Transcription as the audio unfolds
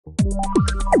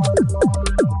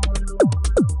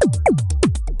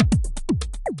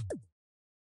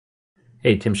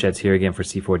Hey, Tim Schetz here again for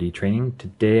C4D Training.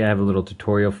 Today I have a little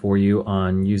tutorial for you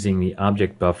on using the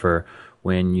object buffer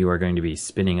when you are going to be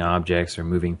spinning objects or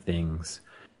moving things.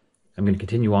 I'm going to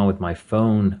continue on with my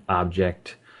phone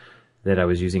object that I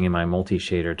was using in my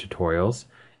multi-shader tutorials.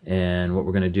 And what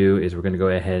we're going to do is we're going to go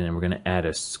ahead and we're going to add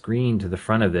a screen to the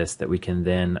front of this that we can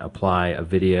then apply a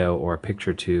video or a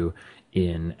picture to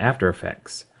in After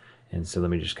Effects. And so let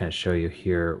me just kind of show you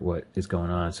here what is going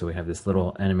on. So we have this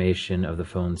little animation of the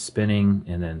phone spinning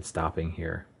and then stopping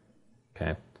here.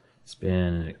 Okay, spin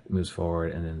and it moves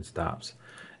forward and then stops.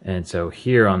 And so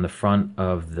here on the front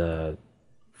of the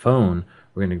phone,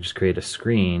 we're going to just create a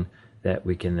screen that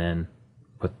we can then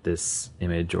put this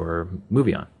image or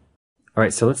movie on. All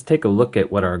right, so let's take a look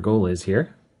at what our goal is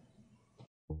here.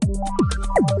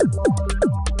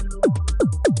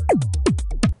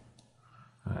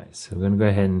 All right, so we're going to go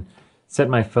ahead and set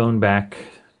my phone back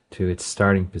to its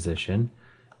starting position,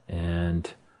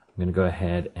 and I'm going to go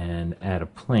ahead and add a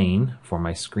plane for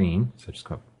my screen. So just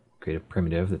going to create a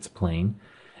primitive that's plane,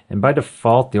 and by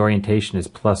default the orientation is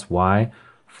 +Y.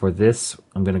 For this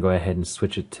I'm going to go ahead and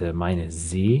switch it to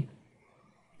 -Z,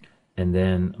 and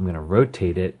then I'm going to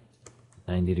rotate it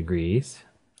 90 degrees.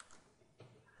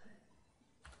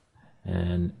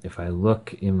 And if I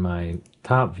look in my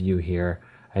top view here,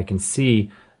 I can see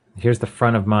here's the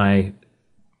front of my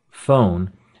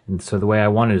phone, and so the way I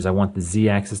want it is I want the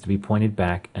Z-axis to be pointed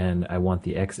back and I want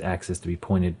the X-axis to be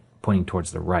pointing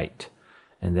towards the right,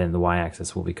 and then the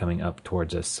Y-axis will be coming up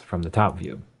towards us from the top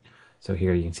view. So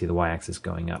here you can see the Y-axis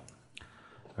going up.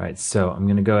 Alright, so I'm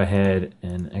going to go ahead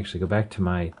and actually go back to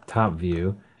my top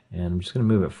view, and I'm just going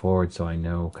to move it forward so I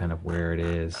know kind of where it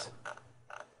is.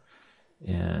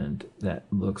 And that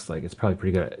looks like it's probably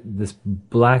pretty good. This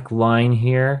black line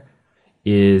here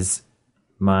is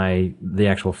the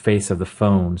actual face of the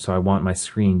phone, so I want my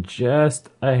screen just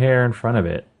a hair in front of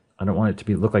it. I don't want it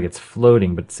to look like it's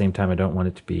floating, but at the same time I don't want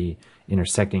it to be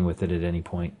intersecting with it at any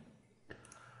point.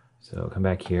 So come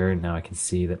back here, and now I can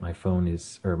see that my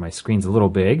my screen's a little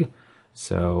big.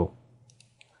 So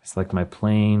I select my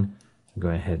plane, go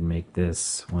ahead and make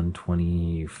this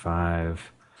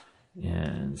 125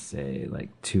 and say like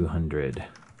 200.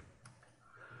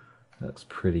 That looks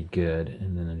pretty good.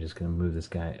 And then I'm just going to move this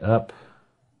guy up.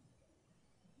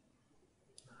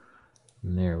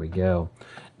 And there we go.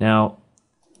 Now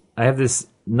I have this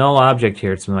null object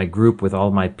here. It's my group with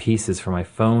all my pieces for my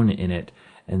phone in it,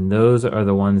 and those are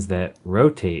the ones that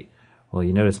rotate. Well,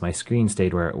 you notice my screen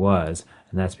stayed where it was,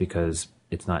 and that's because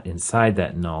it's not inside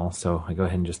that null. So I go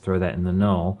ahead and just throw that in the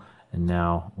null, and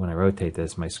now when I rotate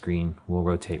this, my screen will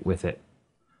rotate with it.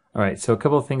 Alright, so a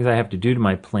couple of things I have to do to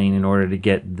my plane in order to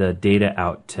get the data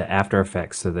out to After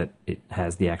Effects so that it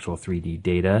has the actual 3D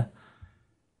data.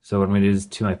 So what I'm going to do is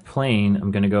to my plane,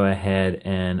 I'm going to go ahead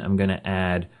and I'm going to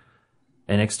add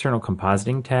an external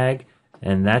compositing tag,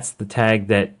 and that's the tag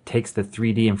that takes the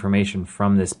 3D information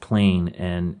from this plane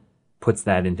and puts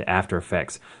that into After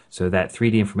Effects. So that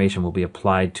 3D information will be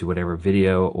applied to whatever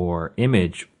video or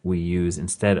image we use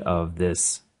instead of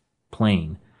this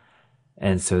plane.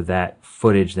 And so that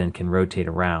footage then can rotate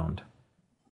around.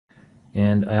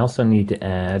 And I also need to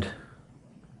add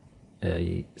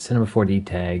a Cinema 4D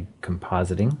tag,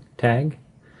 compositing tag.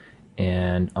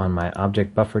 And on my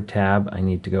object buffer tab, I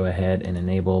need to go ahead and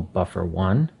enable buffer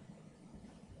 1.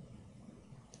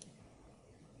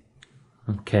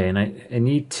 Okay, and I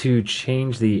need to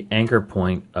change the anchor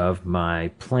point of my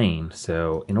plane.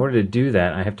 So in order to do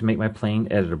that, I have to make my plane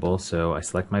editable. So I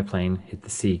select my plane, hit the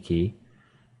C key.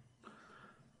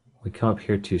 We come up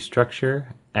here to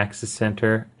Structure, Axis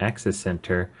Center,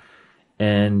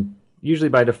 and usually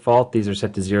by default these are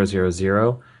set to 0, 0,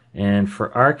 0. And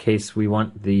for our case, we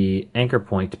want the anchor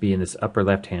point to be in this upper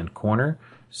left-hand corner.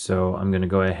 So I'm going to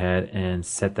go ahead and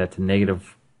set that to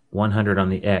 -100 on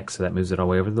the X, so that moves it all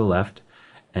the way over to the left.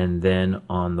 And then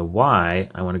on the Y,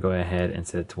 I want to go ahead and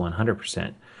set it to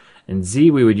 100%. And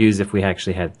Z we would use if we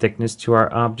actually had thickness to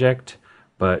our object,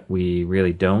 but we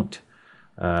really don't.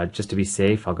 Just to be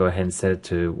safe, I'll go ahead and set it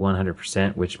to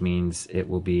 100%, which means it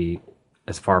will be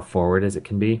as far forward as it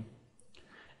can be.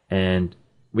 And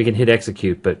we can hit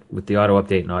execute, but with the auto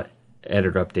update and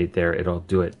editor update there, it'll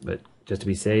do it. But just to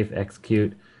be safe,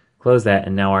 execute, close that,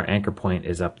 and now our anchor point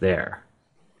is up there.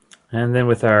 And then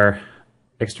with our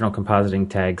external compositing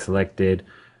tag selected,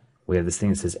 we have this thing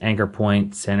that says anchor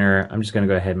point, center. I'm just going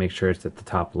to go ahead and make sure it's at the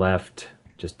top left,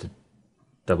 just to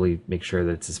doubly make sure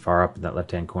that it's as far up in that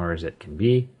left-hand corner as it can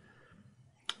be.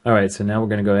 Alright, so now we're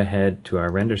going to go ahead to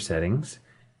our render settings,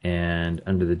 and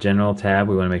under the General tab,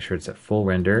 we want to make sure it's at full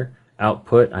render.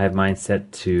 output, I have mine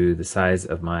set to the size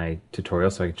of my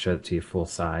tutorial so I can show it to you full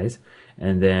size.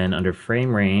 And then under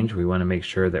frame range, we want to make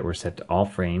sure that we're set to all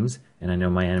frames. And I know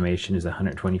my animation is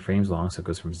 120 frames long, so it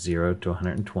goes from 0 to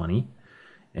 120.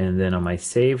 And then on my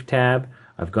Save tab,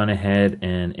 I've gone ahead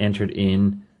and entered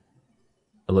in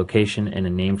a location and a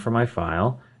name for my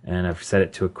file, and I've set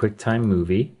it to a QuickTime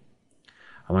movie.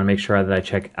 I want to make sure that I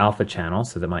check alpha channel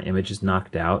so that my image is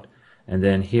knocked out. And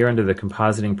then here under the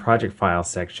compositing project file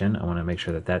section, I want to make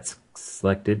sure that that's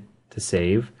selected to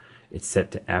save. It's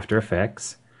set to After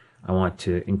Effects. I want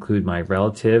to include my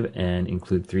relative and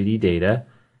include 3D data.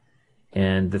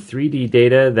 And the 3D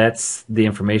data, that's the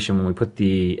information when we put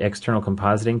the external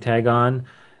compositing tag on.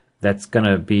 That's going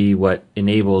to be what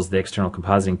enables the external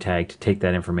compositing tag to take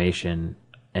that information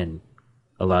and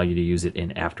allow you to use it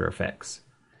in After Effects.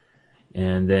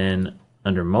 And then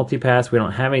under multipass, we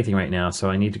don't have anything right now, so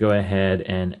I need to go ahead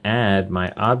and add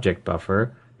my object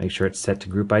buffer. Make sure it's set to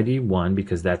group ID 1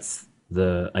 because that's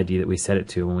the ID that we set it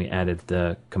to when we added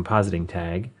the compositing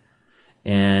tag.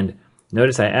 And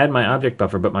notice I add my object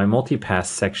buffer, but my multipass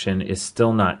section is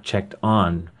still not checked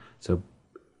on. So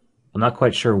I'm not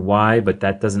quite sure why, but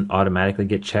that doesn't automatically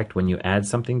get checked when you add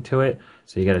something to it.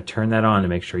 So you got to turn that on to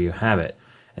make sure you have it.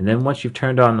 And then once you've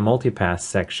turned on the multipass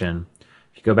section,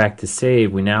 if you go back to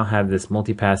save, we now have this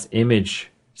multipass image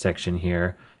section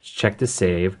here. Just check to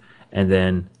save, and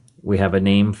then we have a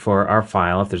name for our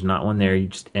file. If there's not one there, you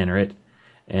just enter it.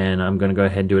 And I'm going to go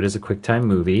ahead and do it as a QuickTime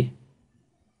movie.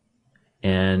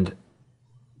 And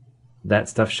that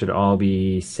stuff should all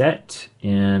be set.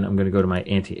 And I'm going to go to my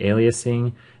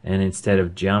anti-aliasing, and instead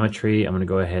of geometry, I'm going to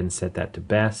go ahead and set that to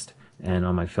best. And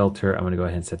on my filter, I'm going to go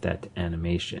ahead and set that to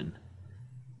animation.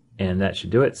 And that should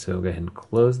do it. So go ahead and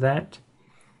close that.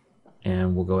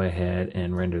 And we'll go ahead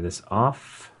and render this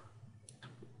off.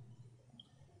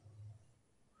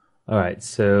 Alright,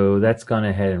 so that's gone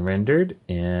ahead and rendered.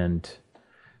 And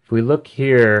if we look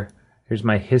here, here's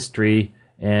my history,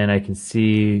 and I can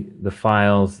see the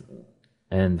files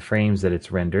and the frames that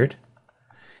it's rendered.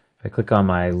 If I click on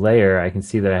my layer, I can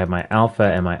see that I have my alpha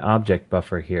and my object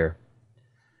buffer here.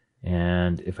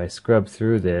 And if I scrub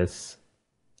through this,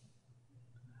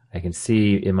 I can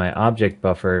see in my object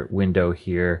buffer window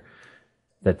here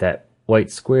that white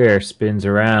square spins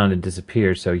around and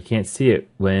disappears, so you can't see it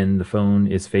when the phone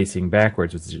is facing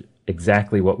backwards, which is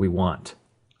exactly what we want.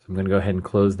 So I'm going to go ahead and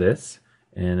close this,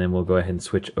 and then we'll go ahead and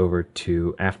switch over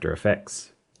to After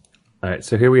Effects. Alright,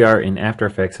 so here we are in After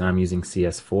Effects, and I'm using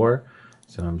CS4,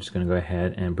 so I'm just going to go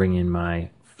ahead and bring in my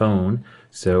phone.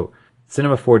 So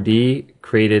Cinema 4D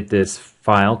created this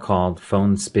file called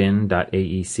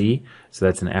phonespin.aec, so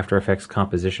that's an After Effects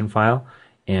composition file.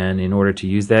 And in order to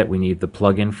use that, we need the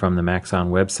plugin from the Maxon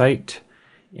website.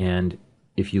 And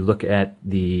if you look at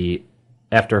the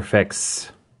After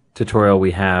Effects tutorial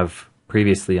we have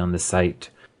previously on the site,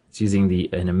 it's using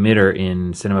an emitter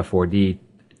in Cinema 4D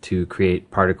to create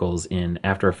particles in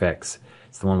After Effects.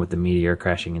 It's the one with the meteor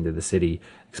crashing into the city.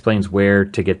 It explains where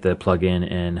to get the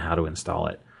plugin and how to install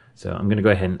it. So I'm going to go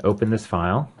ahead and open this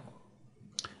file.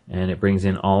 And it brings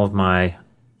in all of my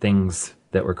things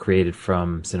that were created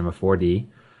from Cinema 4D.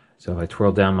 So if I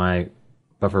twirl down my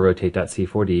buffer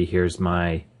rotate.c4d, here's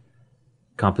my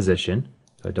composition.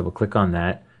 So I double click on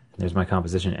that, and there's my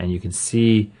composition, and you can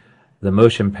see the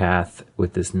motion path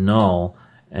with this null,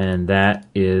 and that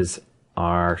is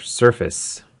our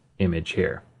surface image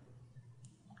here.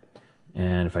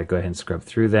 And if I go ahead and scrub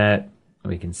through that,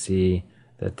 we can see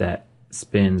that that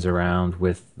spins around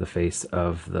with the face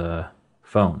of the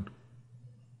phone.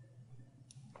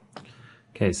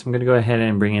 Okay, so I'm going to go ahead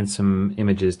and bring in some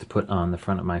images to put on the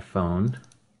front of my phone.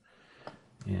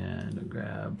 And I'll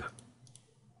grab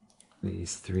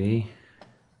these three.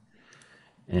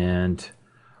 And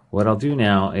what I'll do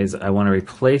now is I want to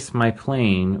replace my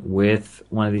plane with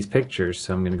one of these pictures.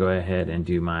 So I'm going to go ahead and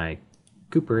do my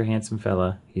Cooper, handsome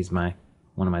fella. He's one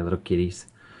of my little kitties.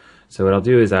 So what I'll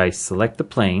do is I select the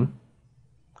plane,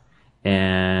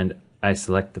 and I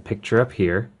select the picture up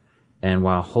here. And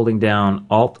while holding down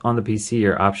Alt on the PC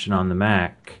or Option on the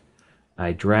Mac,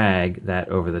 I drag that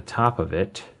over the top of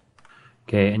it.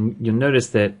 Okay, and you'll notice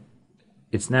that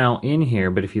it's now in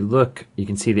here, but if you look, you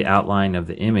can see the outline of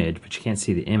the image, but you can't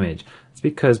see the image. It's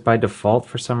because by default,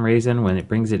 for some reason, when it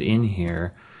brings it in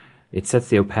here, it sets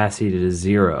the opacity to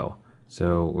 0.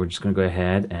 So we're just going to go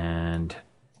ahead and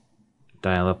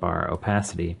dial up our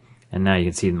opacity. And now you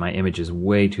can see my image is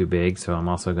way too big, so I'm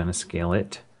also going to scale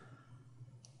it.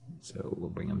 So we'll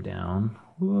bring them down.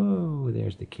 Whoa,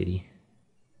 there's the kitty.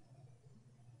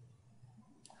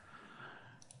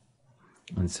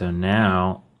 And so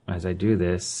now, as I do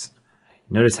this,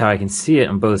 Notice how I can see it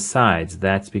on both sides.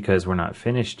 That's because we're not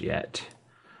finished yet.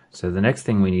 So the next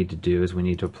thing we need to do is we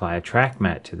need to apply a track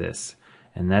matte to this.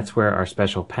 And that's where our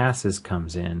special passes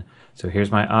comes in. So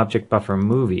here's my object buffer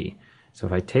movie. So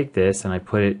if I take this and I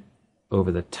put it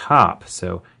over the top,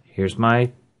 so here's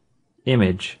my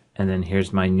image and then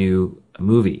here's my new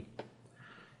movie.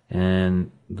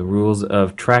 And the rules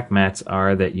of track mattes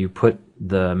are that you put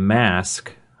the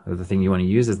mask, or the thing you want to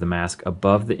use as the mask,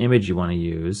 above the image you want to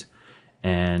use.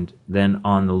 And then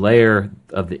on the layer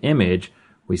of the image,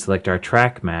 we select our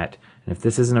track matte. And if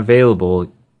this isn't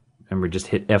available, remember, just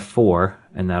hit F4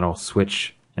 and that'll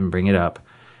switch and bring it up.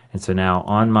 And so now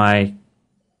on my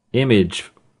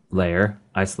image layer,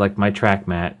 I select my track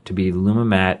matte to be Luma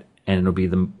Matte, and it'll be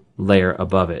the layer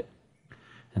above it.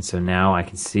 And so now I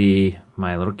can see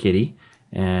my little kitty,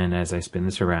 and as I spin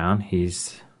this around, he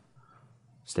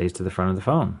stays to the front of the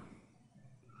phone.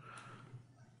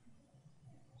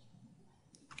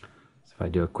 So if I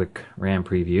do a quick RAM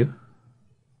preview,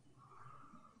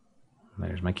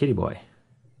 there's my kitty boy.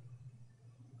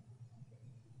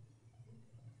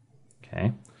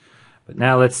 Okay, but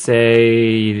now let's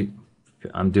say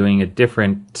I'm doing a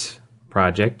different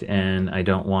project and I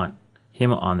don't want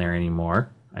him on there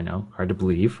anymore. I know, hard to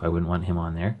believe, I wouldn't want him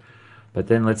on there. But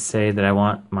then let's say that I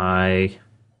want my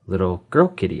little girl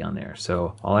kitty on there.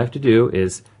 So all I have to do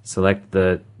is select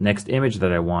the next image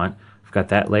that I want. I've got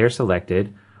that layer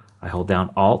selected. I hold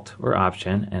down Alt or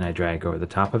Option and I drag over the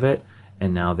top of it.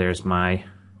 And now there's my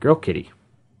girl kitty.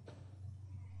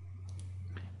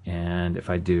 And if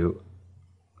I do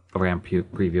a RAM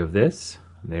preview of this,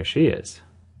 there she is.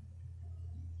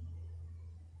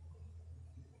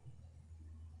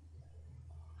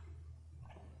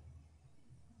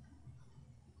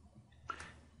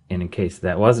 And in case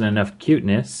that wasn't enough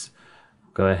cuteness,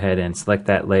 go ahead and select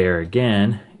that layer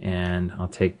again, and I'll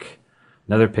take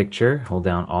another picture, hold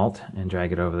down Alt and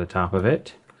drag it over the top of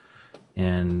it.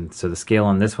 And so the scale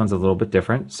on this one's a little bit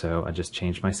different, so I just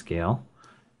changed my scale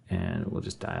and we'll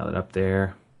just dial it up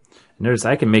there. Notice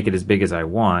I can make it as big as I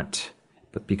want,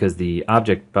 but because the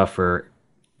object buffer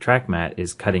track matte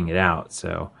is cutting it out,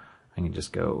 so I can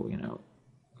just go,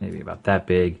 maybe about that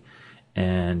big.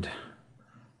 And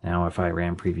now if I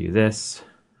RAM preview this,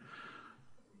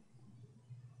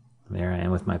 there I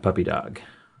am with my puppy dog.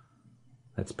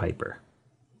 That's Piper.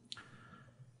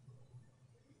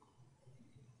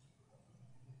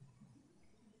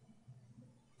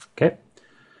 Okay,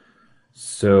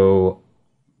 so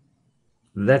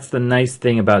that's the nice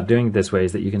thing about doing it this way,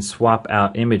 is that you can swap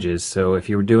out images. So if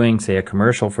you were doing, say, a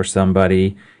commercial for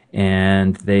somebody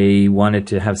and they wanted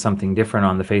to have something different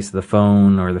on the face of the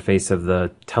phone or the face of the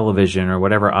television or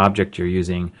whatever object you're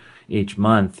using each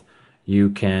month, you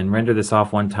can render this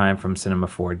off one time from Cinema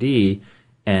 4D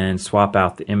and swap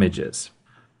out the images.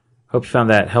 Hope you found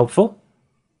that helpful.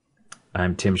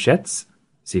 I'm Tim Schetz,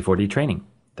 C4D Training.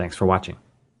 Thanks for watching.